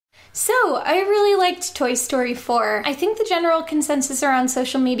So, I really liked Toy Story 4. I think the general consensus around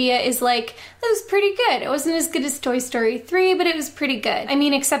social media is like, that was pretty good. It wasn't as good as Toy Story 3, but it was pretty good. I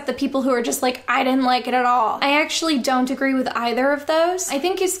mean, except the people who are just like, I didn't like it at all. I actually don't agree with either of those. I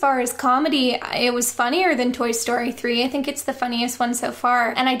think as far as comedy, it was funnier than Toy Story 3. I think it's the funniest one so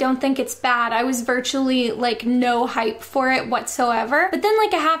far, and I don't think it's bad. I was virtually like no hype for it whatsoever. But then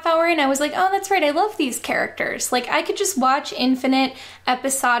like a half hour in, I was like, oh, that's right, I love these characters. Like, I could just watch infinite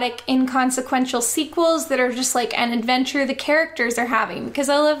episodic inconsequential sequels that are just like an adventure the characters are having because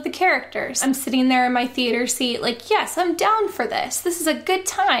I love the characters. I'm sitting there in my theater seat like, yes, I'm down for this. This is a good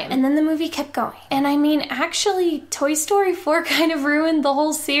time. And then the movie kept going. And I mean, actually, Toy Story 4 kind of ruined the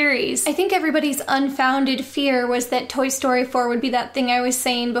whole series. I think everybody's unfounded fear was that Toy Story 4 would be that thing I was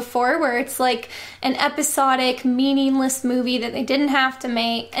saying before where it's like an episodic, meaningless movie that they didn't have to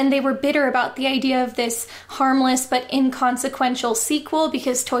make, and they were bitter about the idea of this harmless but inconsequential sequel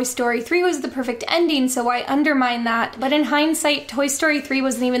because Toy Story 3 was the perfect ending, so why undermine that? But in hindsight, Toy Story 3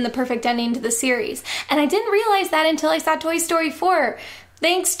 wasn't even the perfect ending to the series. And I didn't realize that until I saw Toy Story 4.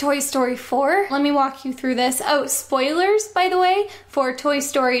 Thanks, Toy Story 4. Let me walk you through this. Oh, spoilers, by the way, for Toy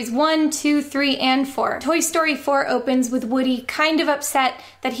Stories 1, 2, 3, and 4. Toy Story 4 opens with Woody kind of upset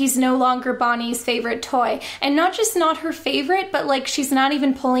that he's no longer Bonnie's favorite toy. And not just not her favorite, but like she's not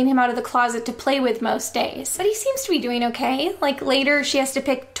even pulling him out of the closet to play with most days. But he seems to be doing okay. Like later she has to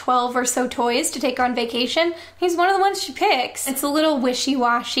pick 12 or so toys to take on vacation. He's one of the ones she picks. It's a little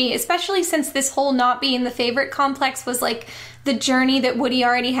wishy-washy, especially since this whole not being the favorite complex was like the journey that Woody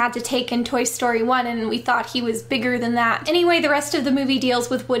already had to take in Toy Story 1, and we thought he was bigger than that. Anyway, the rest of the movie deals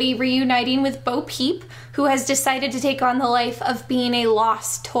with Woody reuniting with Bo Peep, who has decided to take on the life of being a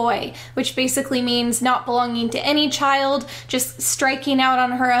lost toy, which basically means not belonging to any child, just striking out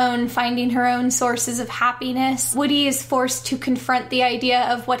on her own, finding her own sources of happiness. Woody is forced to confront the idea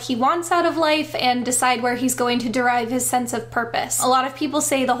of what he wants out of life and decide where he's going to derive his sense of purpose. A lot of people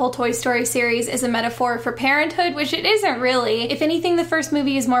say the whole Toy Story series is a metaphor for parenthood, which it isn't really. If anything, the first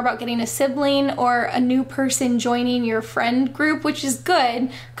movie is more about getting a sibling or a new person joining your friend group, which is good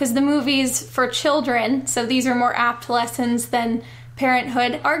because the movie's for children, so these are more apt lessons than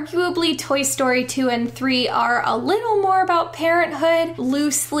parenthood. Arguably, Toy Story 2 and 3 are a little more about parenthood.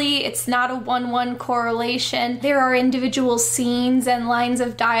 Loosely, it's not a 1-1 correlation. There are individual scenes and lines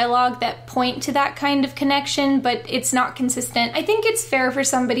of dialogue that point to that kind of connection, but it's not consistent. I think it's fair for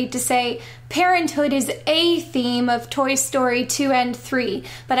somebody to say parenthood is a theme of Toy Story 2 and 3,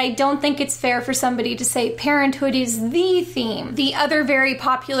 but I don't think it's fair for somebody to say parenthood is the theme. The other very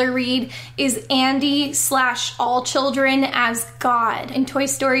popular read is Andy / all children as God. In Toy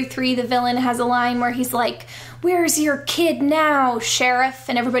Story 3, the villain has a line where he's like, "Where's your kid now, Sheriff?"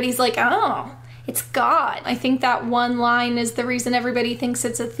 And everybody's like, oh, it's God. I think that one line is the reason everybody thinks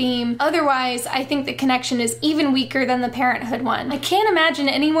it's a theme. Otherwise, I think the connection is even weaker than the parenthood one. I can't imagine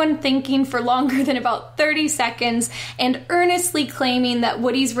anyone thinking for longer than about 30 seconds and earnestly claiming that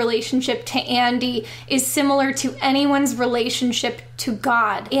Woody's relationship to Andy is similar to anyone's relationship to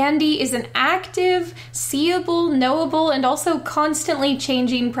God. Andy is an active, seeable, knowable, and also constantly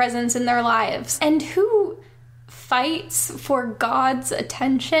changing presence in their lives. And who fights for God's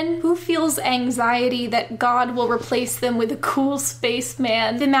attention? Who feels anxiety that God will replace them with a cool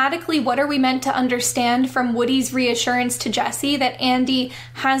spaceman? Thematically, what are we meant to understand from Woody's reassurance to Jessie that Andy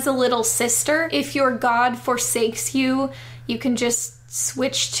has a little sister? If your God forsakes you, you can just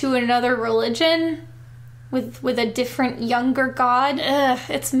switch to another religion? With a different, younger God? Ugh,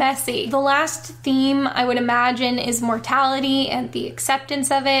 it's messy. The last theme, I would imagine, is mortality and the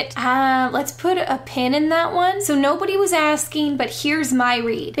acceptance of it. Let's put a pin in that one. So nobody was asking, but here's my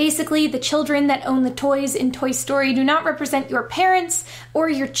read. Basically, the children that own the toys in Toy Story do not represent your parents, or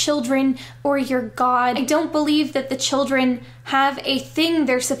your children, or your God. I don't believe that the children have a thing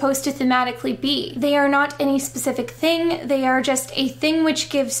they're supposed to thematically be. They are not any specific thing, they are just a thing which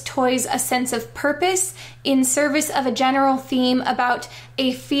gives toys a sense of purpose in service of a general theme about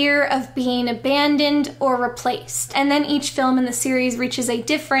a fear of being abandoned or replaced. And then each film in the series reaches a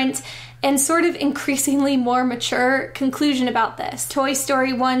different and sort of increasingly more mature conclusion about this. Toy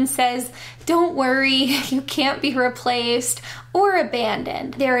Story 1 says, don't worry, you can't be replaced or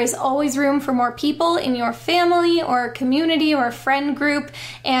abandoned. There is always room for more people in your family or community or friend group,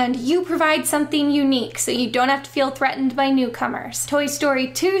 and you provide something unique so you don't have to feel threatened by newcomers. Toy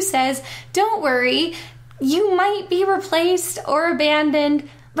Story 2 says, don't worry, you might be replaced or abandoned,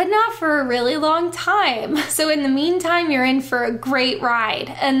 but not for a really long time. So in the meantime, you're in for a great ride.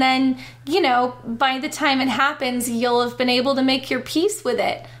 And then, you know, by the time it happens, you'll have been able to make your peace with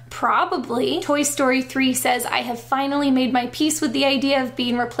it. Probably. Toy Story 3 says, I have finally made my peace with the idea of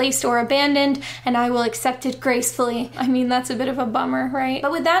being replaced or abandoned, and I will accept it gracefully. I mean, that's a bit of a bummer, right?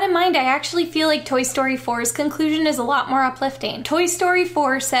 But with that in mind, I actually feel like Toy Story 4's conclusion is a lot more uplifting. Toy Story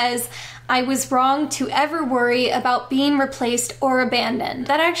 4 says, I was wrong to ever worry about being replaced or abandoned.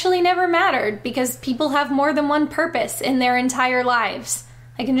 That actually never mattered because people have more than one purpose in their entire lives.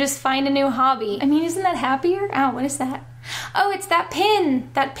 I can just find a new hobby. I mean, isn't that happier? Oh, what is that? Oh, it's that pin!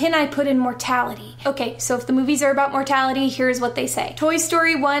 That pin I put in mortality. Okay, so if the movies are about mortality, here's what they say. Toy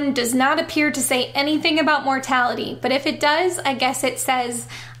Story 1 does not appear to say anything about mortality, but if it does, I guess it says,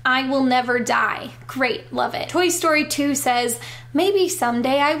 I will never die. Great, love it. Toy Story 2 says, maybe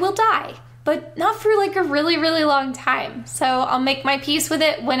someday I will die, but not for like a really, really long time. So I'll make my peace with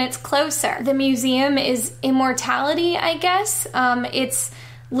it when it's closer. The museum is immortality, I guess. It's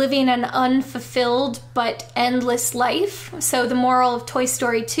living an unfulfilled but endless life. So the moral of Toy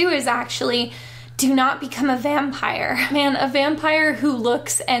Story 2 is actually, do not become a vampire. Man, a vampire who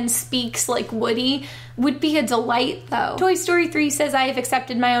looks and speaks like Woody would be a delight though. Toy Story 3 says I have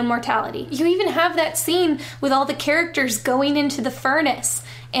accepted my own mortality. You even have that scene with all the characters going into the furnace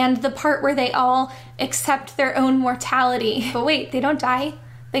and the part where they all accept their own mortality. But wait, they don't die.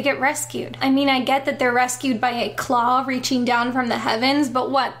 They get rescued. I mean, I get that they're rescued by a claw reaching down from the heavens,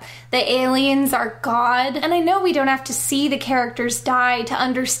 but what? The aliens are God? And I know we don't have to see the characters die to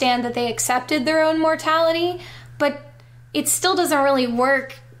understand that they accepted their own mortality, but it still doesn't really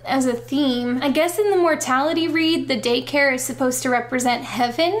work as a theme. I guess in the mortality read, the daycare is supposed to represent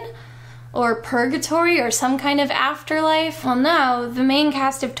heaven, or purgatory, or some kind of afterlife. Well, no, the main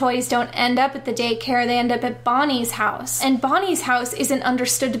cast of toys don't end up at the daycare, they end up at Bonnie's house. And Bonnie's house isn't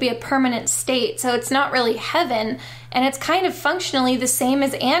understood to be a permanent state, so it's not really heaven, and it's kind of functionally the same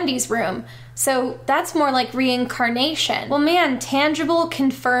as Andy's room. So that's more like reincarnation. Well man, tangible,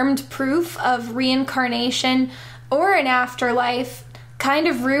 confirmed proof of reincarnation or an afterlife kind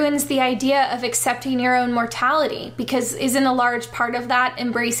of ruins the idea of accepting your own mortality, because isn't a large part of that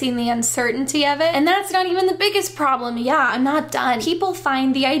embracing the uncertainty of it? And that's not even the biggest problem. Yeah, I'm not done. People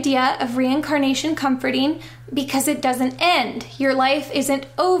find the idea of reincarnation comforting because it doesn't end. Your life isn't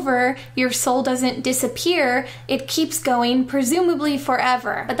over, your soul doesn't disappear, it keeps going, presumably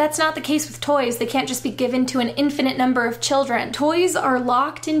forever. But that's not the case with toys. They can't just be given to an infinite number of children. Toys are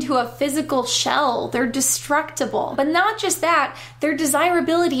locked into a physical shell. They're destructible. But not just that, their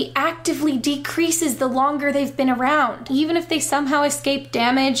desirability actively decreases the longer they've been around. Even if they somehow escape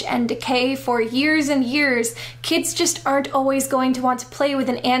damage and decay for years and years, kids just aren't always going to want to play with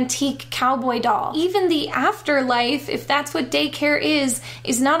an antique cowboy doll. Even the afterlife, if that's what daycare is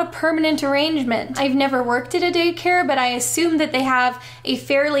not a permanent arrangement. I've never worked at a daycare, but I assume that they have a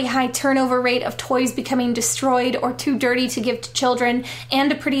fairly high turnover rate of toys becoming destroyed or too dirty to give to children,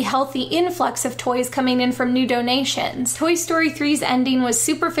 and a pretty healthy influx of toys coming in from new donations. Toy Story 3's ending was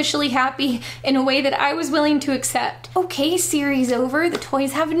superficially happy in a way that I was willing to accept. Okay, series over, the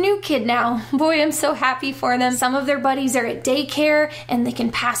toys have a new kid now. Boy, I'm so happy for them. Some of their buddies are at daycare, and they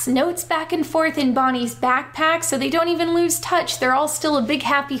can pass notes back and forth in Bonnie's backpack, so they don't even lose touch. They're all still a big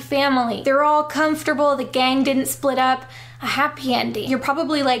happy family. They're all comfortable, the gang didn't split up. A happy ending. You're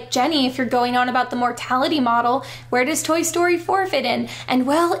probably like, Jenny, if you're going on about the mortality model, where does Toy Story 4 fit in? And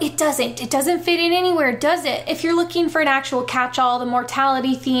well, it doesn't. It doesn't fit in anywhere, does it? If you're looking for an actual catch-all, the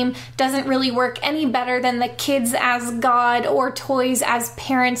mortality theme doesn't really work any better than the kids as God or toys as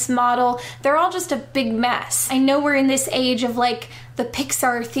parents model. They're all just a big mess. I know we're in this age of like the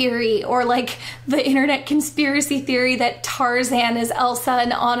Pixar theory, or like the internet conspiracy theory that Tarzan is Elsa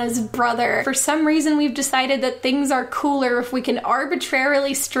and Anna's brother. For some reason we've decided that things are cooler if we can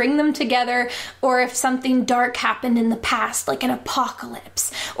arbitrarily string them together, or if something dark happened in the past, like an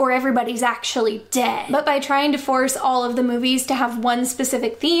apocalypse, or everybody's actually dead. But by trying to force all of the movies to have one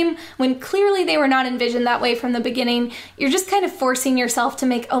specific theme, when clearly they were not envisioned that way from the beginning, you're just kind of forcing yourself to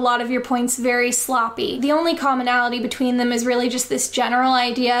make a lot of your points very sloppy. The only commonality between them is really just this general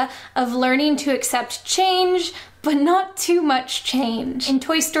idea of learning to accept change, but not too much change. In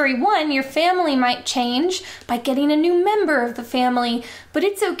Toy Story 1, your family might change by getting a new member of the family, but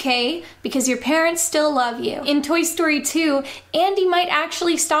it's okay because your parents still love you. In Toy Story 2, Andy might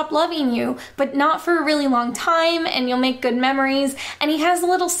actually stop loving you, but not for a really long time, and you'll make good memories, and he has a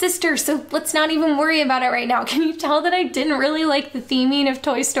little sister, so let's not even worry about it right now. Can you tell that I didn't really like the theming of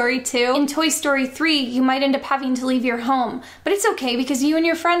Toy Story 2? In Toy Story 3, you might end up having to leave your home, but it's okay because you and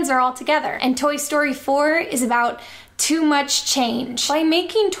your friends are all together. And Toy Story 4 is about too much change. By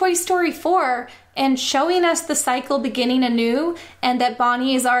making Toy Story 4 and showing us the cycle beginning anew, and that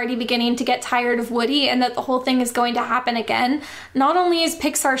Bonnie is already beginning to get tired of Woody and that the whole thing is going to happen again. Not only is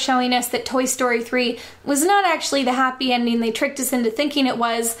Pixar showing us that Toy Story 3 was not actually the happy ending they tricked us into thinking it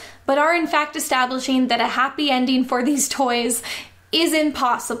was, but are in fact establishing that a happy ending for these toys is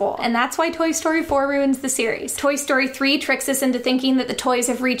impossible, and that's why Toy Story 4 ruins the series. Toy Story 3 tricks us into thinking that the toys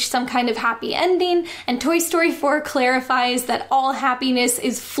have reached some kind of happy ending, and Toy Story 4 clarifies that all happiness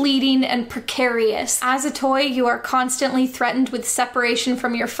is fleeting and precarious. As a toy, you are constantly threatened with separation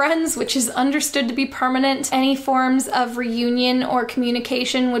from your friends, which is understood to be permanent. Any forms of reunion or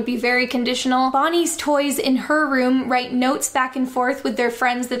communication would be very conditional. Bonnie's toys in her room write notes back and forth with their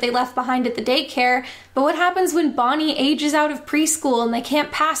friends that they left behind at the daycare, but what happens when Bonnie ages out of preschool and they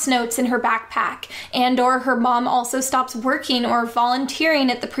can't pass notes in her backpack, and or her mom also stops working or volunteering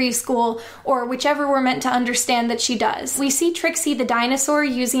at the preschool, or whichever we're meant to understand that she does? We see Trixie the dinosaur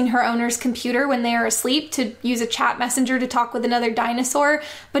using her owner's computer when they are asleep to use a chat messenger to talk with another dinosaur,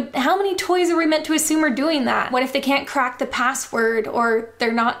 but how many toys are we meant to assume are doing that? What if they can't crack the password, or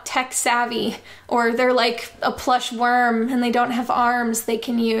they're not tech savvy, or they're like a plush worm and they don't have arms they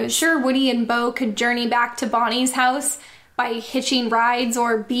can use? Sure, Woody and Bo could journey back to Bonnie's house by hitching rides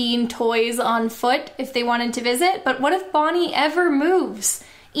or being toys on foot if they wanted to visit, but what if Bonnie ever moves?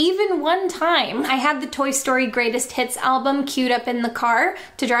 Even one time. I had the Toy Story Greatest Hits album queued up in the car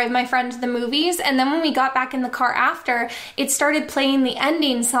to drive my friend to the movies, and then when we got back in the car after, it started playing the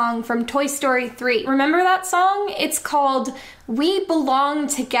ending song from Toy Story 3. Remember that song? It's called We Belong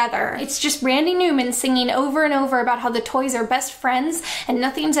Together. It's just Randy Newman singing over and over about how the toys are best friends and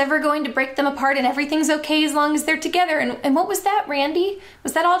nothing's ever going to break them apart and everything's okay as long as they're together. And what was that, Randy?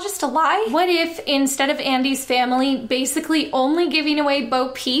 Was that all just a lie? What if instead of Andy's family basically only giving away Bo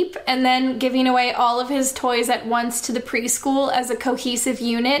Peep and then giving away all of his toys at once to the preschool as a cohesive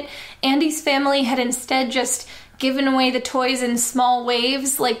unit, Andy's family had instead just given away the toys in small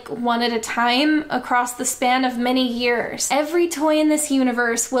waves, like one at a time, across the span of many years? Every toy in this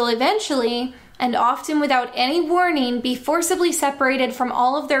universe will eventually, and often without any warning, be forcibly separated from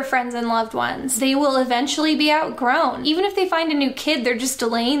all of their friends and loved ones. They will eventually be outgrown. Even if they find a new kid, they're just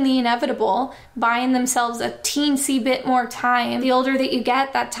delaying the inevitable, buying themselves a teensy bit more time. The older that you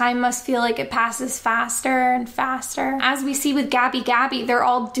get, that time must feel like it passes faster and faster. As we see with Gabby Gabby, they're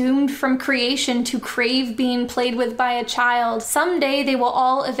all doomed from creation to crave being played with by a child. Someday they will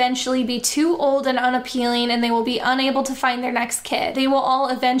all eventually be too old and unappealing, and they will be unable to find their next kid. They will all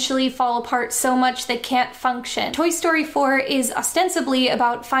eventually fall apart so much they can't function. Toy Story 4 is ostensibly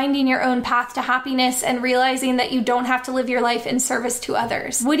about finding your own path to happiness and realizing that you don't have to live your life in service to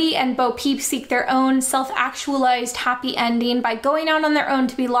others. Woody and Bo Peep seek their own self-actualized happy ending by going out on their own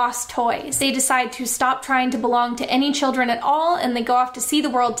to be lost toys. They decide to stop trying to belong to any children at all, and they go off to see the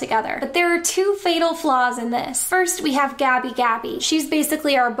world together. But there are two fatal flaws in this. First, we have Gabby Gabby. She's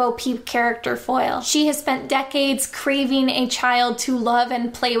basically our Bo Peep character foil. She has spent decades craving a child to love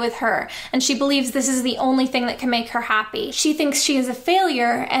and play with her, and she believes this is the only thing that can make her happy. She thinks she is a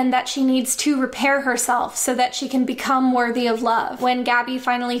failure and that she needs to repair herself so that she can become worthy of love. When Gabby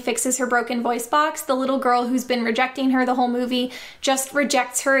finally fixes her broken voice box, the little girl who's been rejecting her the whole movie just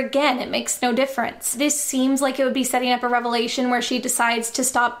rejects her again. It makes no difference. This seems like it would be setting up a revelation where she decides to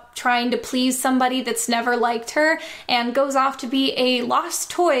stop trying to please somebody that's never liked her and goes off to be a lost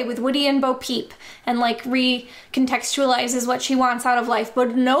toy with Woody and Bo Peep and like recontextualizes what she wants out of life.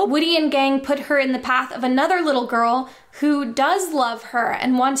 But no, Woody and gang put her in the path of another little girl who does love her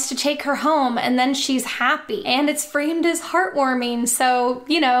and wants to take her home, and then she's happy. And it's framed as heartwarming, so,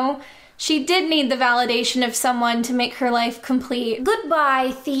 you know, she did need the validation of someone to make her life complete.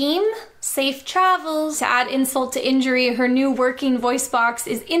 Goodbye, theme. Safe travels. To add insult to injury, her new working voice box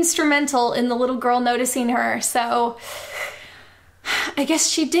is instrumental in the little girl noticing her, so I guess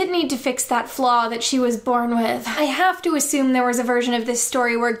she did need to fix that flaw that she was born with. I have to assume there was a version of this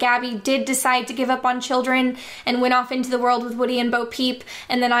story where Gabby did decide to give up on children and went off into the world with Woody and Bo Peep,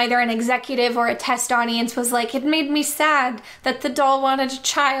 and then either an executive or a test audience was like, it made me sad that the doll wanted a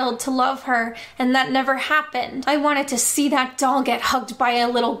child to love her, and that never happened. I wanted to see that doll get hugged by a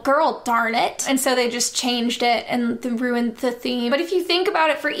little girl, darn it. And so they just changed it and ruined the theme. But if you think about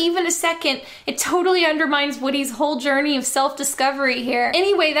it for even a second, it totally undermines Woody's whole journey of self-discovery discovery here.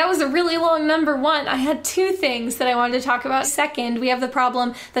 Anyway, that was a really long number one. I had two things that I wanted to talk about. Second, we have the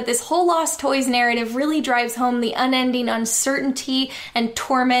problem that this whole Lost Toys narrative really drives home the unending uncertainty and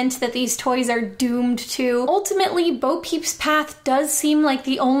torment that these toys are doomed to. Ultimately, Bo Peep's path does seem like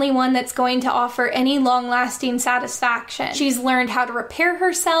the only one that's going to offer any long-lasting satisfaction. She's learned how to repair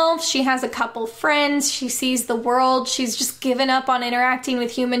herself, she has a couple friends, she sees the world, she's just given up on interacting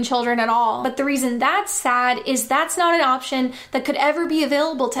with human children at all. But the reason that's sad is that's not an option that could ever be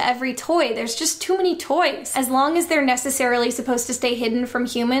available to every toy. There's just too many toys. As long as they're necessarily supposed to stay hidden from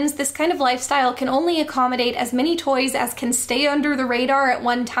humans, this kind of lifestyle can only accommodate as many toys as can stay under the radar at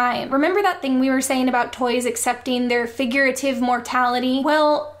one time. Remember that thing we were saying about toys accepting their figurative mortality?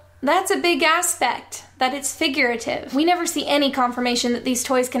 Well, that's a big aspect, that it's figurative. We never see any confirmation that these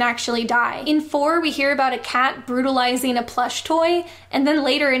toys can actually die. In 4, we hear about a cat brutalizing a plush toy, and then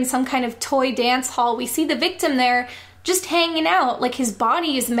later in some kind of toy dance hall, we see the victim there just hanging out, like his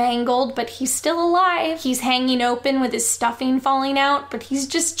body is mangled, but he's still alive. He's hanging open with his stuffing falling out, but he's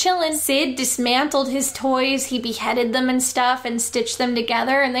just chilling. Sid dismantled his toys, he beheaded them and stuff and stitched them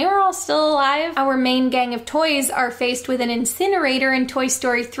together, and they were all still alive. Our main gang of toys are faced with an incinerator in Toy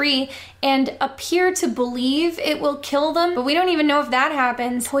Story 3 and appear to believe it will kill them, but we don't even know if that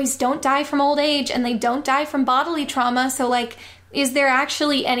happens. Toys don't die from old age, and they don't die from bodily trauma, so like, is there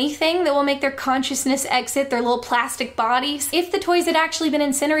actually anything that will make their consciousness exit their little plastic bodies? If the toys had actually been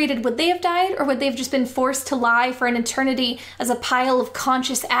incinerated, would they have died, or would they have just been forced to lie for an eternity as a pile of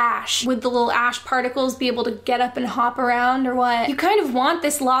conscious ash? Would the little ash particles be able to get up and hop around, or what? You kind of want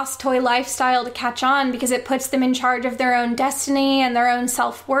this lost toy lifestyle to catch on because it puts them in charge of their own destiny and their own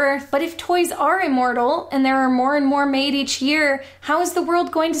self-worth. But if toys are immortal, and there are more and more made each year, how is the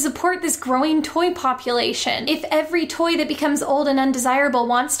world going to support this growing toy population? If every toy that becomes old and undesirable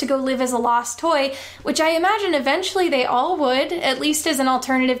wants to go live as a lost toy, which I imagine eventually they all would, at least as an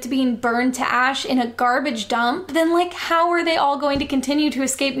alternative to being burned to ash in a garbage dump, then like how are they all going to continue to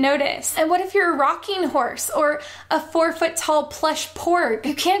escape notice? And what if you're a rocking horse or a 4-foot tall plush porg?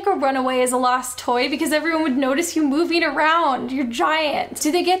 You can't go run away as a lost toy because everyone would notice you moving around. You're giant.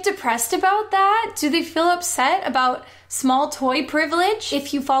 Do they get depressed about that? Do they feel upset about small toy privilege?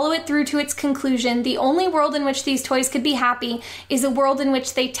 If you follow it through to its conclusion, the only world in which these toys could be happy is a world in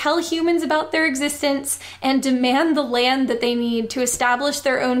which they tell humans about their existence and demand the land that they need to establish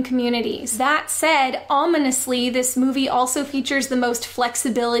their own communities. That said, ominously, this movie also features the most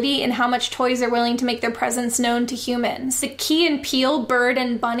flexibility in how much toys are willing to make their presence known to humans. The Key and Peele, Bird,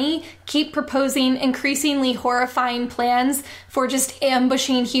 and Bunny keep proposing increasingly horrifying plans for just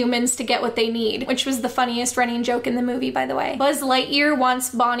ambushing humans to get what they need, which was the funniest running joke in the movie, by the way. Buzz Lightyear wants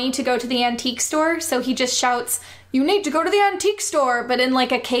Bonnie to go to the antique store, so he just shouts, "You need to go to the antique store," but in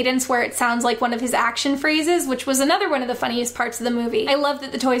like a cadence where it sounds like one of his action phrases, which was another one of the funniest parts of the movie. I love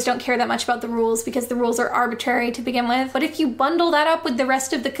that the toys don't care that much about the rules because the rules are arbitrary to begin with, but if you bundle that up with the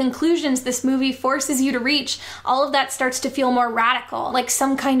rest of the conclusions this movie forces you to reach, all of that starts to feel more radical, like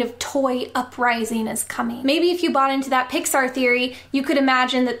some kind of toy uprising is coming. Maybe if you bought into that Pixar theory, you could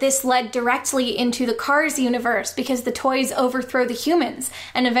imagine that this led directly into the Cars universe because the toys overthrow the humans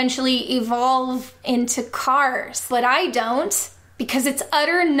and eventually evolve into cars. But I don't, because it's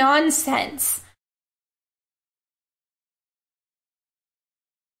utter nonsense.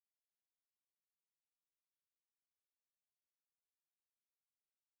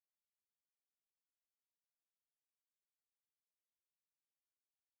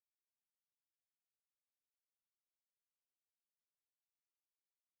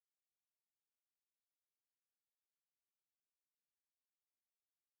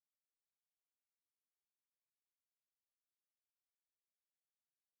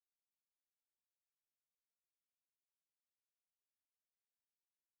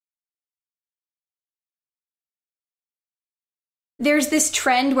 There's this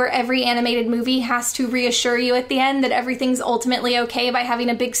trend where every animated movie has to reassure you at the end that everything's ultimately okay by having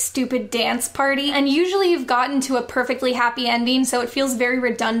a big stupid dance party, and usually you've gotten to a perfectly happy ending, so it feels very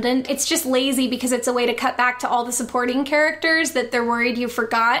redundant. It's just lazy because it's a way to cut back to all the supporting characters that they're worried you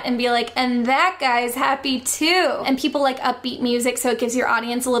forgot and be like, and that guy's happy too. And people like upbeat music, so it gives your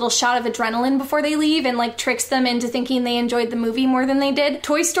audience a little shot of adrenaline before they leave and like tricks them into thinking they enjoyed the movie more than they did.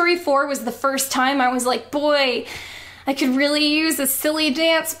 Toy Story 4 was the first time I was like, boy, I could really use a silly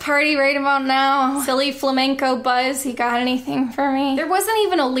dance party right about now. Silly flamenco Buzz, you got anything for me? There wasn't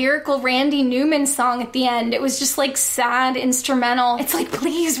even a lyrical Randy Newman song at the end. It was just like sad instrumental. It's like,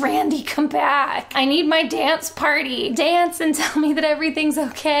 please Randy, come back. I need my dance party. Dance and tell me that everything's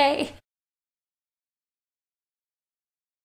okay.